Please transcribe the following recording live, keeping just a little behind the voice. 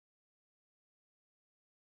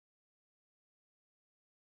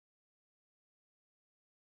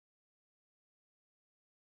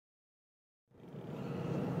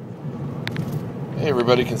Hey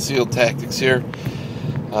everybody, Concealed Tactics here.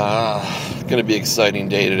 Gonna be an exciting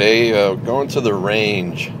day today. Going to the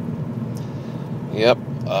range. Yep.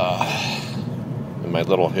 In my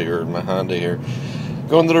little here, in my Honda here.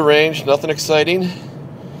 Going to the range. Nothing exciting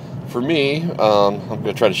for me. I'm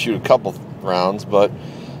gonna try to shoot a couple rounds, but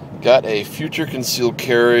got a future concealed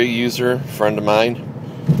carry user, friend of mine,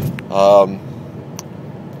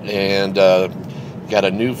 and got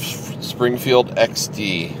a new Springfield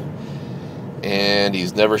XD. And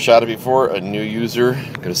he's never shot it before, a new user.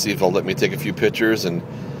 Gonna see if he'll let me take a few pictures and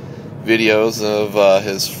videos of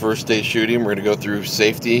his first day shooting. We're gonna go through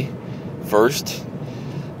safety first,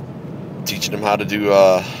 teaching him how to do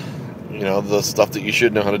the stuff that you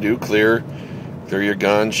should know how to do. Clear your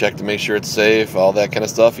gun, check to make sure it's safe, all that kind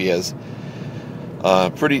of stuff. He has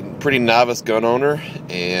pretty novice gun owner,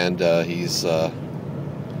 and he's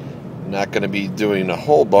not gonna be doing a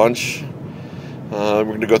whole bunch. We're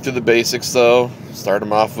going to go through the basics, though. Start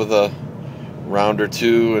them off with a round or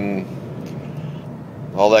two and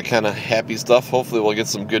all that kind of happy stuff. Hopefully we'll get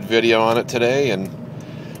some good video on it today and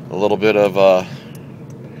a little bit of a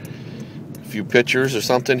few pictures or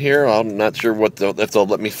something here. I'm not sure if they'll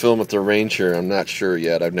let me film at the range here. I'm not sure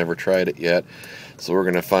yet. I've never tried it yet. So we're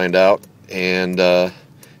going to find out. And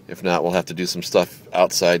if not, we'll have to do some stuff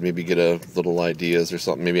outside, maybe get a little ideas or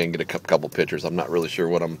something. Maybe I can get a couple pictures. I'm not really sure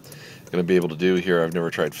what I'm going to be able to do here. I've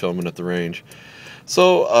never tried filming at the range.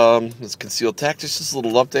 So it's Concealed Tactics, just a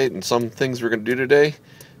little update on some things we're going to do today,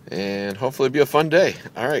 and hopefully it'll be a fun day.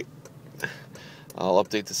 All right, I'll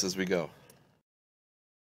update this as we go.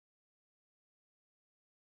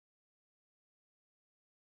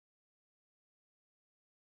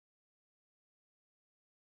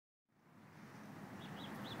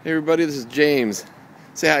 Hey everybody, this is James.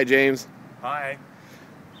 Say hi, James. Hi.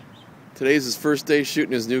 Today's his first day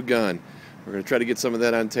shooting his new gun. We're going to try to get some of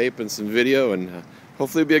that on tape and some video, and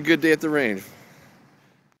hopefully it'll be a good day at the range.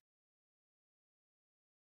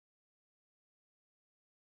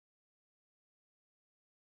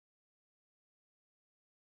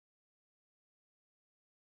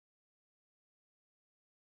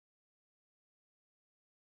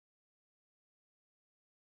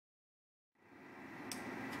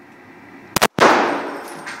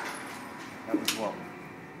 That was low.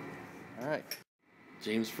 All right,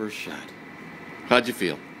 James' first shot. How'd you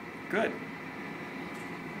feel? Good.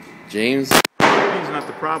 James? It's not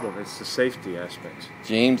the problem, it's the safety aspects.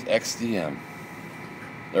 James XDM.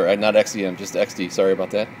 Or not XDM, just XD, sorry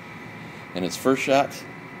about that. And his first shot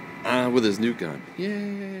with his new gun.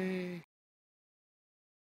 Yay!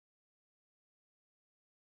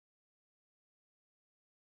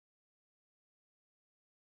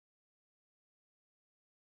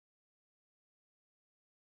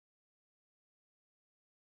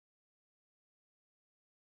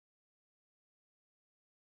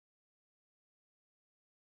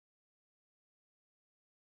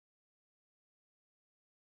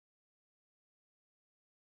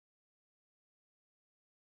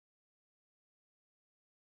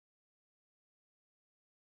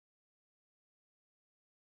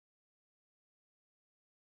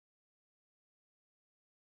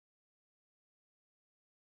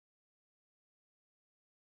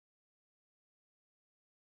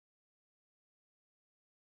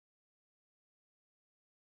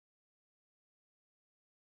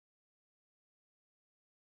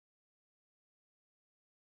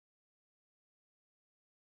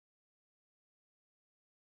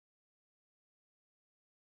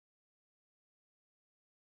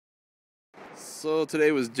 So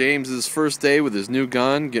today was James's first day with his new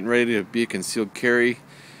gun, getting ready to be a concealed carry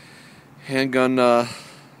handgun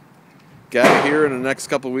guy here in the next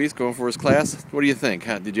couple of weeks, going for his class. What do you think?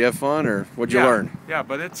 Did you have fun, or what'd you learn? Yeah,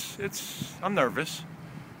 but I'm nervous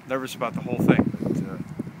about the whole thing. But,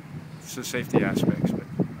 it's the safety aspects, but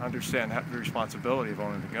I understand the responsibility of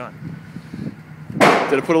owning the gun.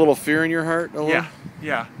 Did it put a little fear in your heart?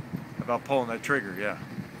 Yeah, about pulling that trigger. Yeah,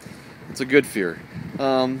 it's a good fear.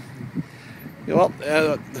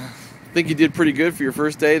 I think you did pretty good for your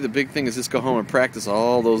first day. The big thing is just go home and practice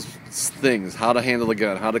all those things: how to handle the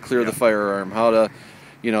gun, how to clear the firearm, how to,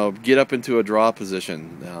 get up into a draw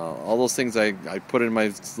position. All those things I put in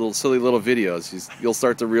my silly little videos. You'll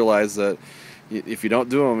start to realize that if you don't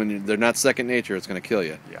do them and they're not second nature, it's going to kill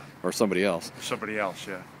you. Yeah. Or somebody else. Somebody else.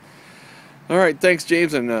 Yeah. All right, thanks,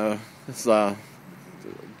 James, and it's a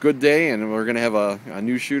good day, and we're going to have a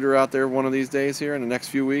new shooter out there one of these days here in the next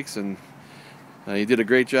few weeks, and you did a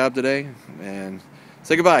great job today, and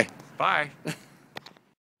say goodbye. Bye.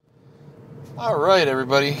 All right,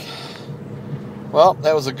 everybody. Well,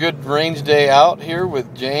 that was a good range day out here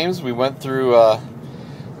with James. We went through, I'm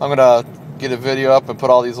going to get a video up and put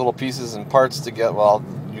all these little pieces and parts together. Well,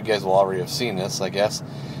 you guys will already have seen this, I guess.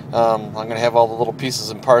 I'm going to have all the little pieces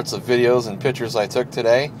and parts of videos and pictures I took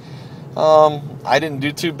today. I didn't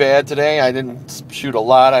do too bad today. I didn't shoot a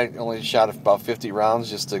lot. I only shot about 50 rounds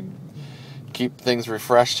just to keep things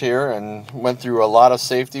refreshed here, and went through a lot of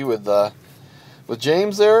safety with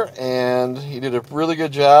James there, and he did a really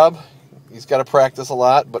good job. He's got to practice a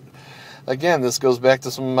lot, but again, this goes back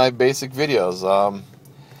to some of my basic videos.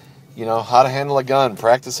 You know, how to handle a gun,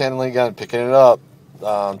 practice handling a gun, picking it up,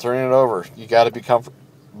 turning it over. You got to be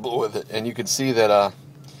comfortable with it, and you can see that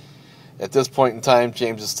at this point in time,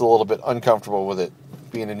 James is still a little bit uncomfortable with it,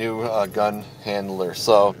 being a new gun handler.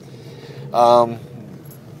 So,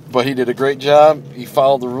 but he did a great job. He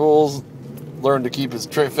followed the rules, learned to keep his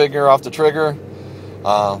finger off the trigger,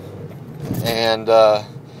 and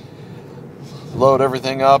load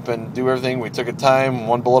everything up and do everything. We took it time,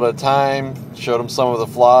 one bullet at a time, showed him some of the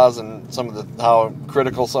flaws and some of how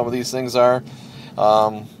critical some of these things are.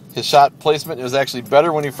 His shot placement is actually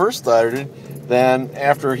better when he first started than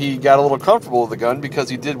after he got a little comfortable with the gun, because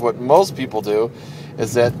he did what most people do,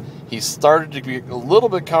 is that he started to be a little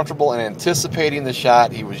bit comfortable in anticipating the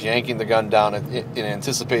shot. He was yanking the gun down in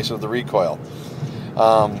anticipation of the recoil,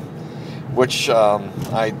 which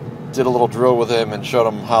I did a little drill with him and showed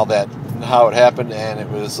him how it happened, and it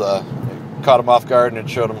was caught him off guard, and it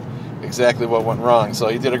showed him exactly what went wrong. So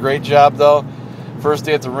he did a great job, though. First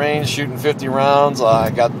day at the range, shooting 50 rounds.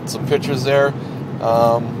 I got some pictures there.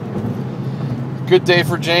 Good day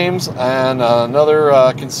for James, and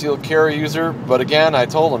another concealed carry user. But again, I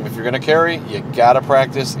told him, if you're going to carry, you got to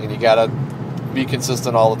practice, and you got to be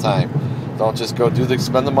consistent all the time. Don't just go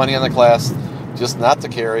spend the money on the class just not to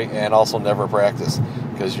carry, and also never practice,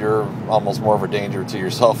 because you're almost more of a danger to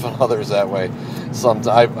yourself and others that way.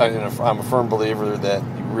 I'm a firm believer that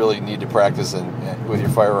you really need to practice with your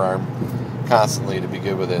firearm constantly to be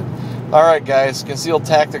good with it. All right, guys, Concealed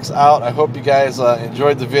Tactics out. I hope you guys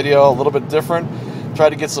enjoyed the video. A little bit different. Try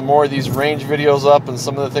to get some more of these range videos up and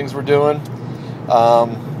some of the things we're doing.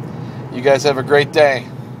 You guys have a great day.